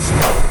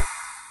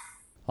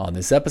On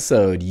this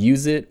episode,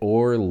 use it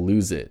or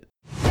lose it.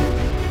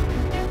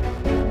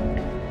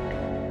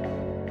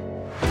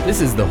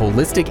 This is the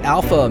Holistic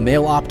Alpha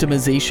Male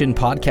Optimization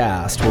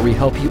Podcast, where we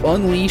help you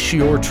unleash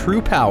your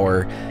true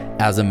power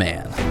as a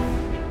man.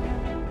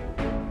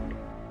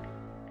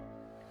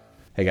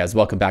 Hey guys,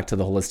 welcome back to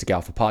the Holistic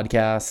Alpha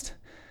Podcast.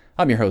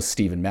 I'm your host,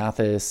 Stephen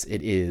Mathis.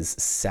 It is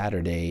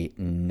Saturday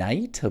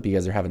night. Hope you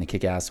guys are having a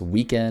kick-ass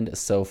weekend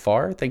so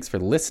far. Thanks for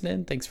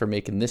listening. Thanks for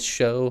making this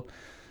show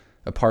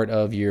a part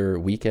of your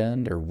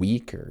weekend or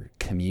week or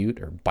commute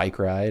or bike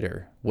ride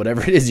or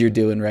whatever it is you're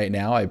doing right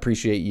now. I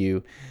appreciate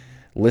you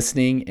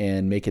listening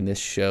and making this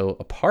show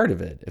a part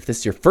of it. If this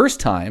is your first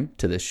time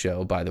to this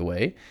show, by the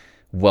way,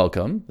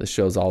 welcome. This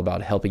show is all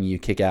about helping you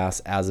kick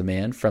ass as a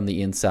man from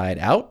the inside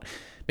out.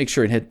 Make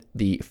sure and hit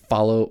the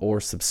follow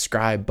or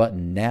subscribe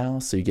button now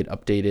so you get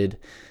updated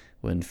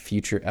when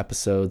future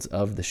episodes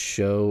of the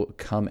show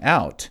come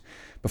out.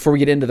 Before we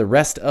get into the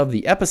rest of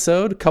the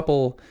episode, a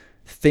couple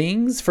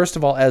things. First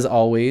of all, as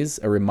always,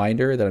 a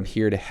reminder that I'm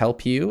here to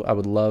help you. I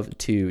would love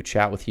to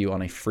chat with you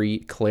on a free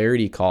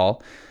clarity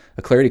call.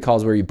 A clarity call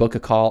is where you book a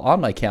call on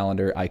my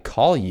calendar. I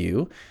call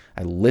you.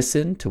 I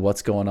listen to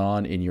what's going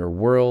on in your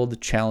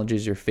world,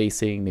 challenges you're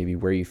facing, maybe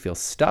where you feel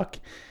stuck,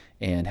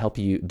 and help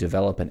you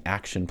develop an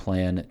action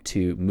plan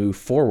to move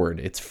forward.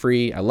 It's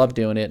free. I love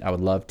doing it. I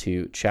would love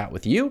to chat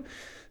with you.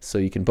 So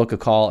you can book a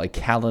call at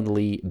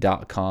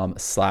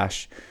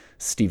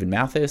calendly.com/Stephen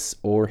Mathis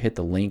or hit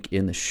the link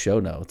in the show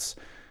notes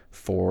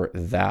for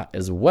that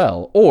as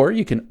well. Or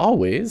you can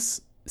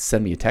always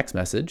send me a text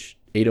message,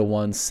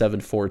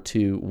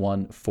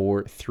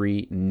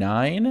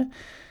 801-742-1439.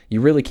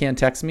 You really can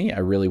text me. I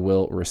really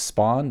will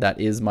respond.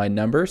 That is my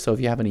number. So if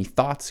you have any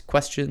thoughts,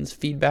 questions,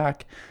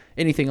 feedback,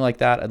 anything like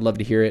that, I'd love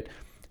to hear it.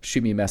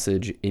 Shoot me a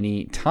message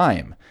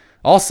anytime.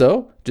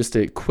 Also, just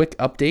a quick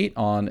update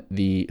on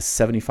the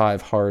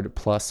 75 Hard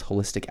Plus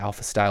Holistic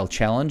Alpha Style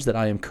Challenge that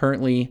I am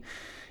currently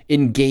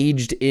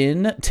engaged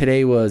in.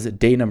 Today was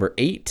day number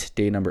 8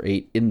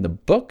 in the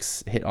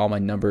books. Hit all my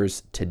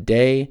numbers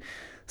today.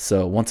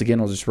 So once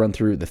again, I'll just run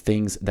through the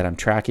things that I'm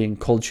tracking.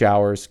 Cold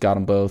showers, got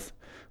them both.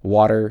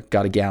 Water,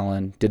 got a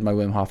gallon. Did my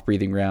Wim Hof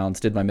breathing rounds.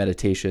 Did my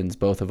meditations,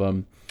 both of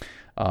them.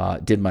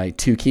 Did my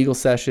 2 Kegel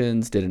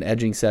sessions. Did an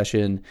edging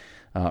session.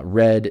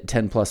 Read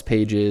 10 plus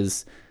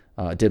pages.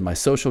 Did my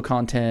social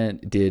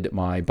content, did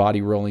my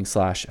body rolling /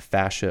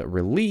 fascia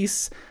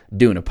release,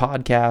 doing a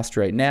podcast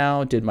right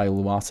now, did my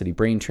Lumosity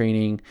brain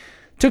training,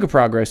 took a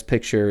progress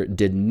picture,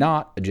 did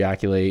not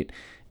ejaculate,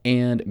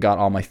 and got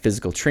all my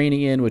physical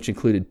training in, which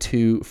included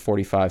 2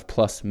 45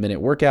 plus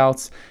minute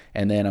workouts.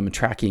 And then I'm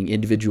tracking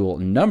individual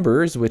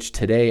numbers, which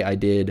today I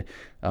did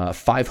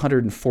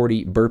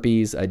 540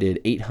 burpees, I did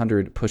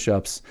 800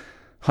 push-ups,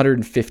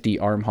 150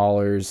 arm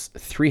haulers,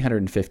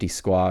 350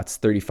 squats,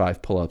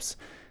 35 pull-ups,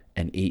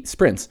 and 8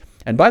 sprints.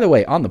 And by the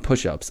way, on the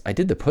push-ups, I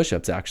did the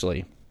push-ups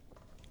actually.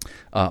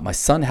 My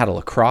son had a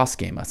lacrosse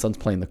game. My son's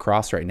playing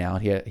lacrosse right now.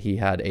 He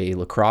had a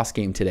lacrosse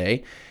game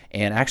today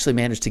and actually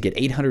managed to get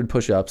 800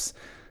 push-ups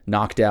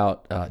knocked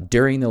out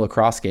during the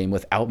lacrosse game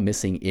without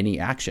missing any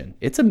action.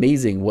 It's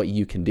amazing what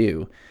you can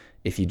do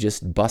if you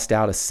just bust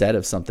out a set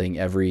of something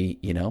every,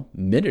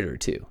 minute or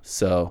two.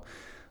 So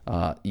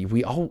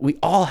we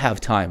all have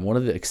time. One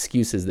of the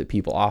excuses that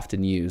people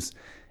often use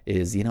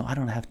is, I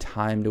don't have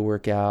time to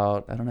work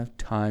out. I don't have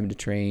time to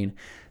train.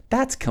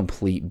 That's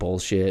complete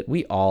bullshit.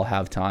 We all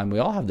have time. We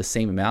all have the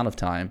same amount of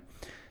time.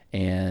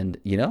 And,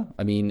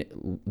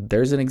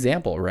 there's an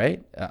example,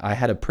 right? I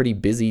had a pretty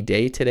busy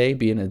day today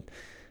being a,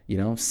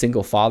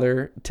 single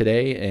father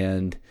today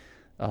and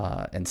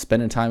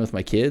spending time with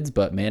my kids,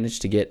 but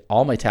managed to get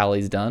all my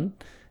tallies done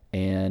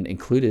and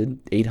included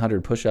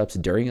 800 push-ups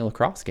during a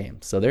lacrosse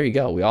game. So there you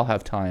go. We all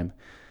have time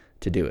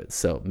to do it.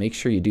 So make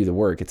sure you do the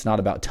work. It's not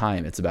about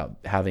time. It's about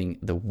having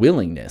the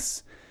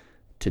willingness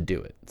to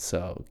do it.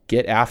 So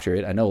get after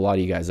it. I know a lot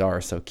of you guys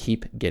are, so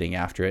keep getting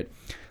after it.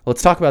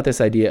 Let's talk about this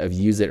idea of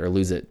use it or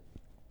lose it.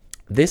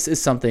 This is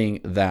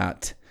something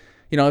that,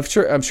 I'm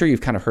sure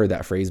you've kind of heard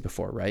that phrase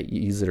before, right?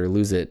 You use it or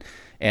lose it.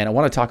 And I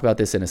want to talk about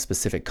this in a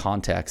specific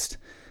context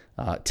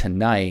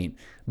tonight,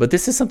 but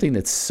this is something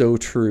that's so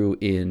true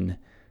in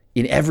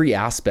every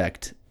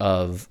aspect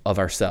of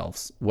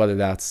ourselves, whether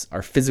that's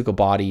our physical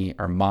body,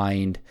 our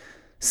mind,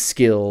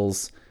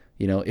 skills.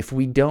 If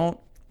we don't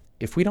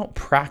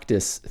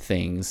practice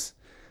things,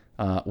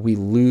 we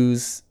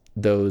lose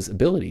those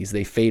abilities.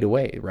 They fade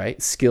away,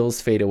 right? Skills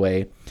fade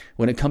away.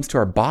 When it comes to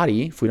our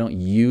body, if we don't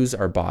use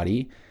our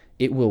body,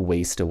 it will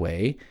waste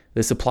away.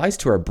 This applies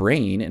to our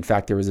brain. In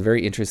fact, there was a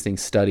very interesting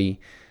study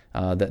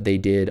that they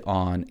did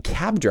on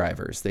cab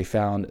drivers. They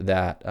found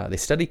that they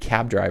studied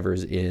cab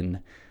drivers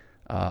in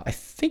I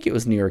think it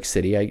was New York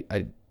City.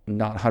 I'm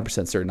not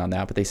 100% certain on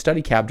that, but they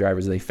studied cab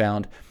drivers and they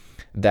found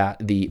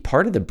that the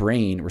part of the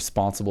brain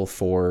responsible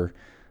for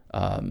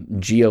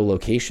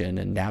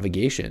geolocation and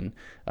navigation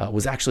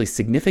was actually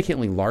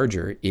significantly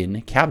larger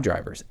in cab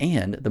drivers.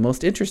 And the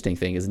most interesting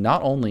thing is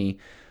not only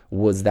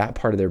was that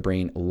part of their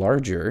brain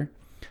larger,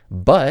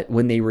 but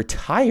when they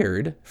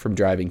retired from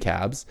driving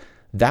cabs,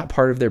 that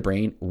part of their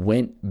brain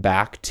went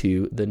back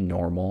to the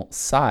normal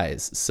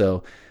size.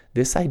 So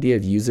this idea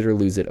of use it or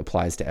lose it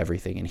applies to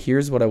everything. And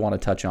here's what I want to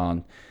touch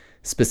on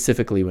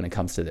specifically when it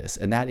comes to this,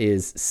 and that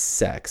is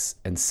sex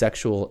and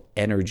sexual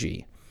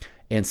energy,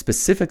 and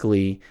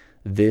specifically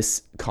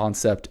this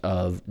concept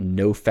of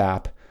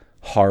NoFap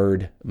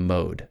hard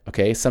mode.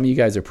 Okay, some of you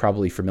guys are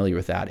probably familiar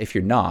with that. If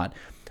you're not,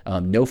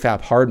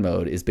 NoFap hard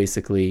mode is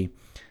basically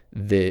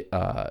the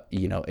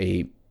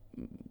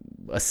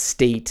a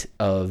state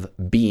of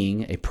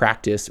being, a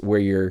practice where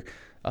you're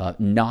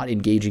not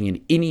engaging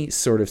in any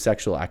sort of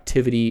sexual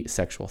activity,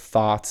 sexual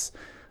thoughts,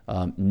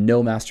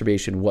 no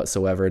masturbation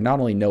whatsoever. Not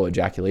only no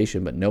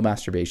ejaculation, but no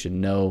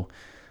masturbation, no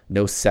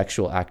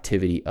sexual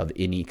activity of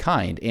any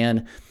kind.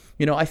 And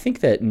I think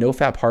that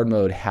NoFap hard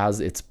mode has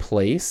its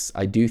place.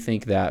 I do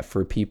think that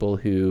for people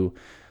who,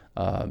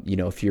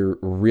 if you're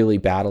really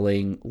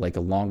battling like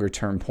a longer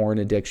term porn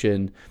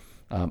addiction,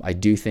 I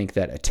do think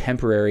that a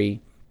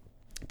temporary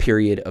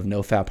period of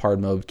NoFap hard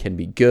mode can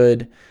be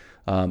good.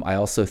 I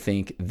also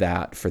think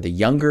that for the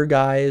younger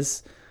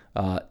guys,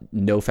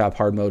 NoFap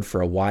hard mode for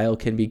a while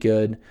can be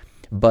good.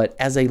 But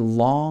as a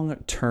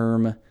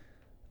long-term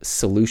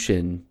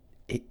solution,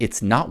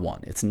 it's not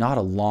one. It's not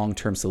a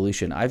long-term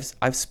solution.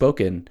 I've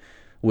spoken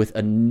with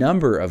a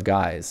number of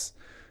guys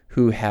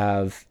who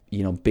have,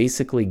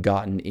 basically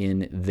gotten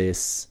in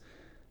this,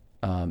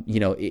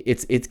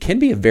 it can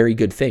be a very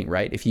good thing,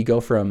 right? If you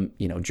go from,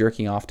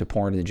 jerking off to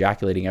porn and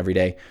ejaculating every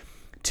day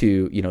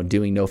to,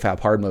 doing NoFap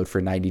hard mode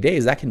for 90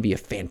 days, that can be a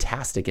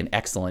fantastic and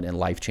excellent and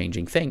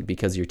life-changing thing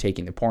because you're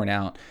taking the porn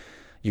out,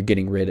 you're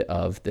getting rid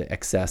of the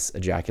excess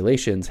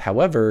ejaculations.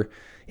 However,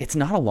 it's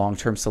not a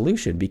long-term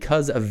solution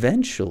because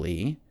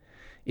eventually,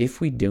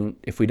 if we don't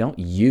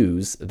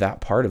use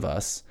that part of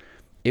us,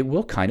 it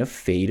will kind of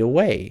fade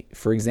away.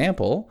 For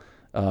example,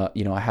 I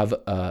have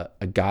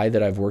a guy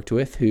that I've worked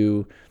with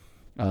who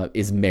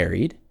is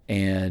married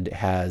and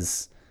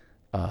has,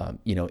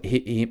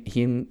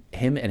 him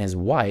and his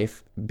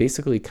wife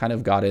basically kind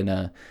of got in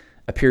a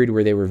period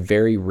where they were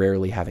very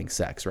rarely having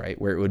sex, right?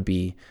 Where it would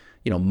be,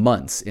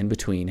 months in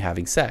between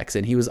having sex.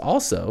 And he was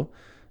also,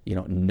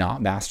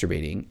 not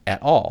masturbating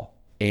at all.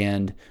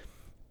 And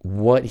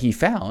what he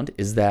found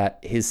is that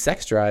his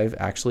sex drive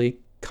actually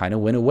kind of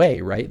went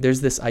away, right? There's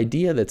this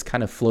idea that's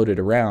kind of floated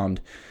around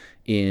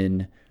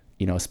in,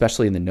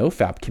 especially in the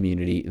NoFap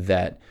community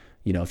that,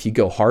 if you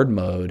go hard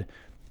mode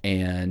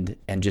and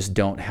just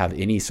don't have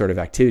any sort of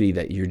activity,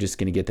 that you're just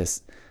going to get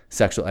this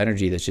sexual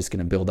energy that's just going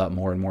to build up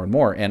more and more and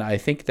more. And I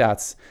think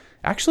that's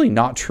actually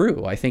not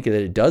true. I think that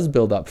it does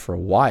build up for a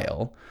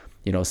while,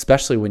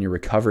 especially when you're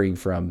recovering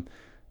from,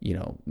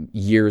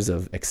 years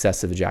of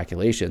excessive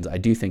ejaculations. I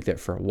do think that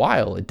for a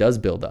while it does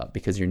build up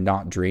because you're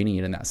not draining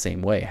it in that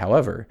same way.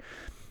 However,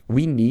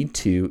 we need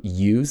to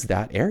use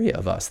that area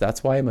of us.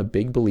 That's why I'm a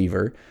big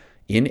believer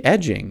in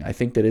edging. I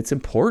think that it's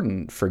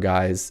important for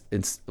guys.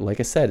 It's like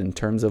I said, in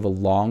terms of a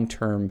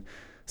long-term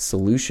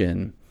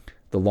solution,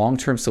 the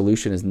long-term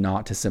solution is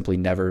not to simply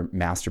never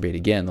masturbate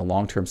again. The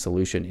long-term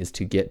solution is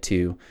to get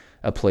to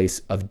a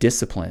place of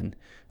discipline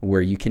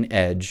where you can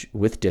edge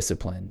with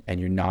discipline and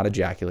you're not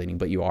ejaculating,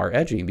 but you are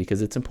edging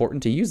because it's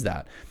important to use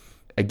that.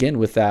 Again,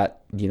 with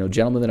that,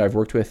 gentleman that I've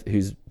worked with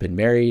who's been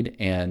married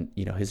and,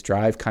 his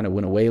drive kind of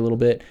went away a little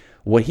bit.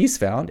 What he's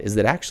found is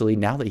that actually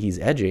now that he's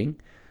edging,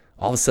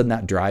 all of a sudden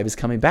that drive is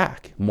coming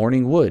back.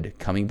 Morning wood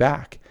coming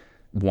back,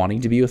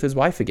 wanting to be with his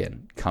wife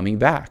again, coming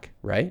back,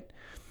 right?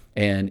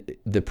 And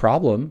the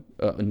problem,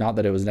 not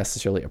that it was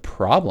necessarily a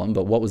problem,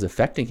 but what was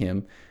affecting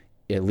him,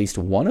 at least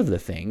one of the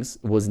things,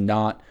 was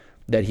not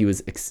that he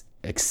was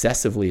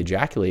excessively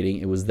ejaculating.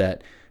 It was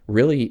that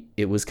really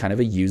it was kind of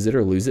a use it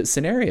or lose it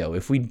scenario.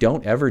 If we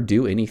don't ever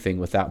do anything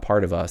with that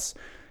part of us,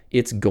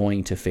 it's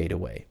going to fade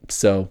away.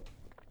 So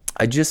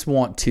I just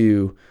want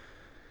to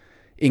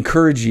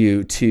encourage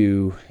you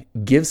to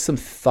give some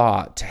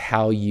thought to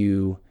how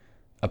you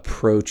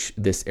approach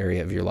this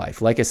area of your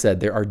life. Like I said,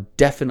 there are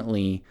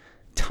definitely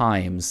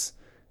times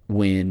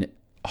when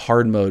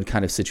hard mode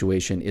kind of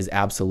situation is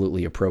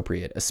absolutely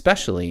appropriate,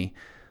 especially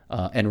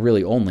and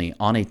really only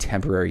on a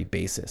temporary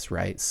basis,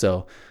 right?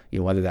 So,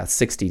 whether that's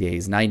 60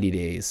 days, 90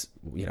 days,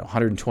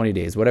 120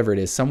 days, whatever it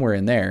is, somewhere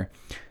in there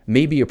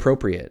may be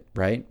appropriate,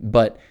 right?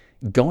 But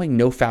going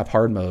NoFap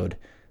hard mode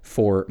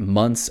for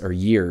months or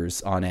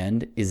years on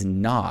end is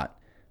not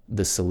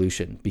the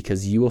solution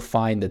because you will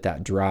find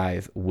that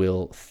drive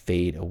will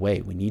fade away.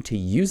 We need to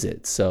use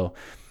it. So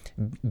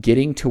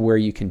getting to where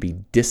you can be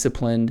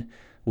disciplined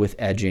with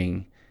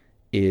edging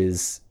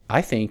is,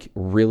 I think,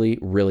 really,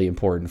 really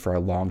important for our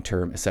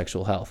long-term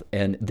sexual health.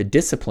 And the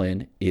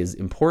discipline is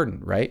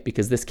important, right?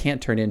 Because this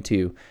can't turn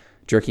into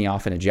jerking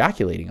off and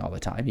ejaculating all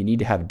the time. You need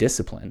to have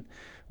discipline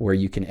where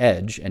you can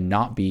edge and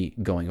not be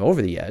going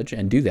over the edge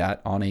and do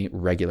that on a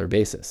regular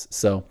basis.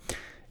 So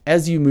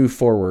as you move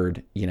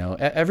forward,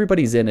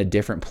 everybody's in a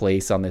different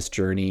place on this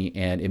journey.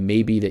 And it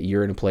may be that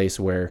you're in a place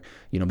where,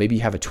 maybe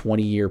you have a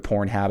 20-year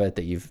porn habit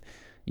that you've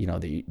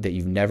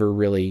never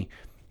really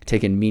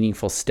taken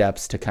meaningful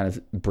steps to kind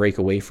of break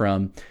away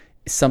from.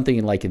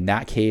 something like in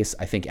that case,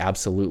 I think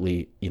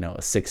absolutely,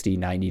 a 60,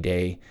 90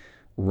 day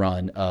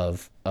run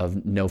of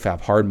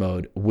NoFap hard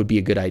mode would be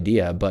a good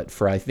idea. But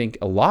for, I think,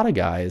 a lot of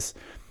guys,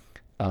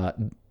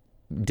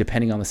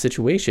 depending on the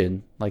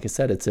situation, like I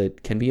said,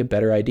 it can be a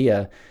better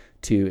idea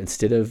to,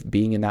 instead of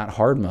being in that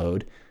hard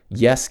mode,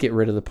 yes, get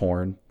rid of the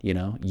porn,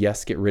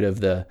 yes, get rid of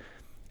the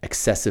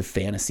excessive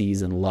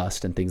fantasies and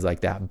lust and things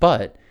like that,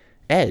 but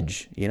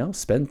edge,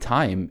 spend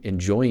time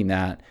enjoying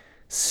that,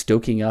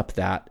 stoking up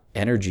that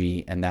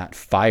energy and that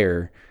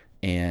fire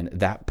and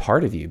that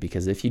part of you,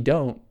 because if you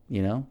don't,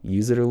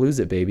 use it or lose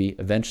it, baby,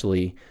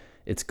 eventually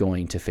it's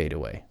going to fade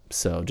away.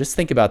 So just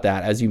think about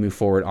that as you move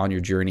forward on your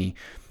journey.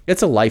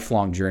 It's a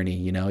lifelong journey,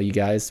 you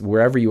guys,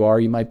 wherever you are.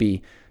 You might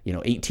be,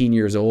 18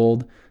 years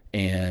old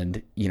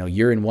and,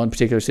 you're in one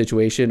particular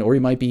situation, or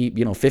you might be,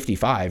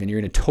 55 and you're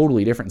in a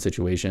totally different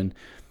situation.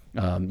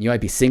 You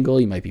might be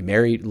single, you might be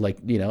married,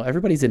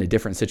 everybody's in a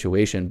different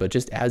situation. But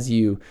just as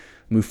you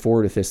move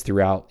forward with this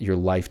throughout your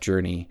life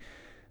journey,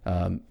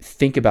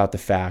 think about the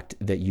fact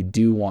that you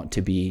do want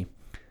to be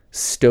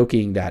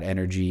stoking that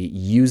energy,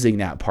 using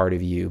that part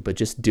of you, but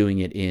just doing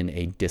it in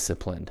a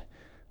disciplined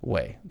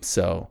way.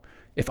 So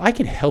if I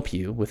can help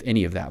you with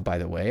any of that, by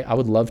the way, I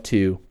would love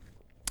to,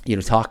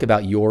 talk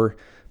about your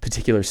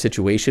particular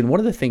situation.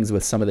 One of the things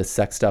with some of the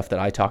sex stuff that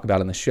I talk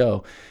about on the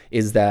show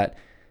is that,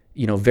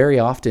 very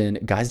often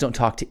guys don't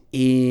talk to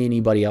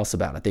anybody else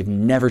about it. They've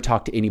never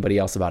talked to anybody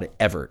else about it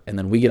ever. And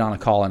then we get on a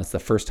call and it's the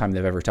first time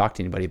they've ever talked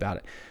to anybody about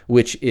it,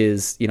 which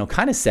is,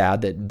 kind of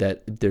sad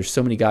that there's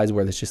so many guys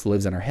where this just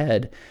lives in our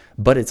head,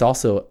 but it's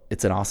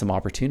an awesome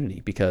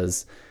opportunity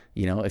because,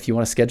 if you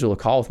want to schedule a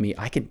call with me,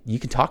 you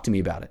can talk to me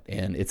about it.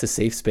 And it's a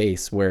safe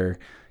space where,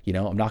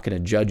 I'm not going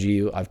to judge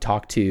you. I've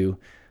talked to,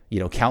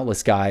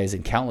 countless guys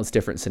in countless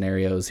different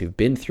scenarios who've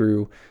been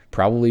through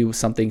probably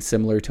something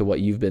similar to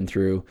what you've been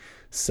through.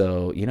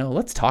 So,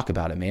 let's talk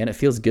about it, man. It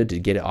feels good to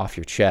get it off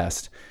your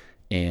chest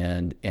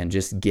and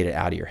just get it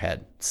out of your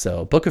head.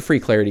 So book a free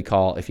clarity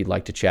call. If you'd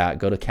like to chat,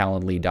 go to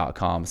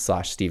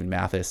calendly.com/Stephen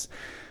Mathis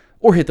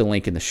or hit the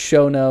link in the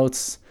show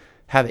notes.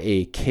 Have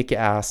a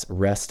kick-ass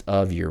rest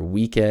of your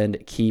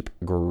weekend. Keep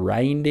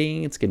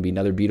grinding. It's going to be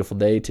another beautiful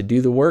day to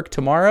do the work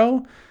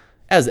tomorrow,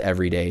 as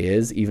every day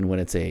is, even when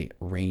it's a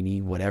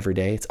rainy, whatever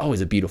day. It's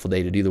always a beautiful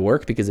day to do the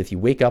work, because if you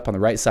wake up on the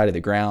right side of the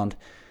ground,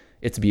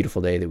 it's a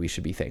beautiful day that we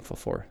should be thankful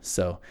for.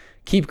 So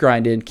keep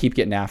grinding, keep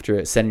getting after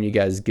it, sending you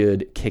guys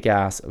good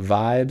kick-ass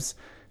vibes.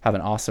 Have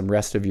an awesome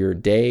rest of your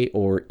day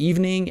or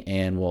evening,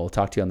 and we'll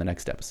talk to you on the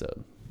next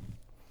episode.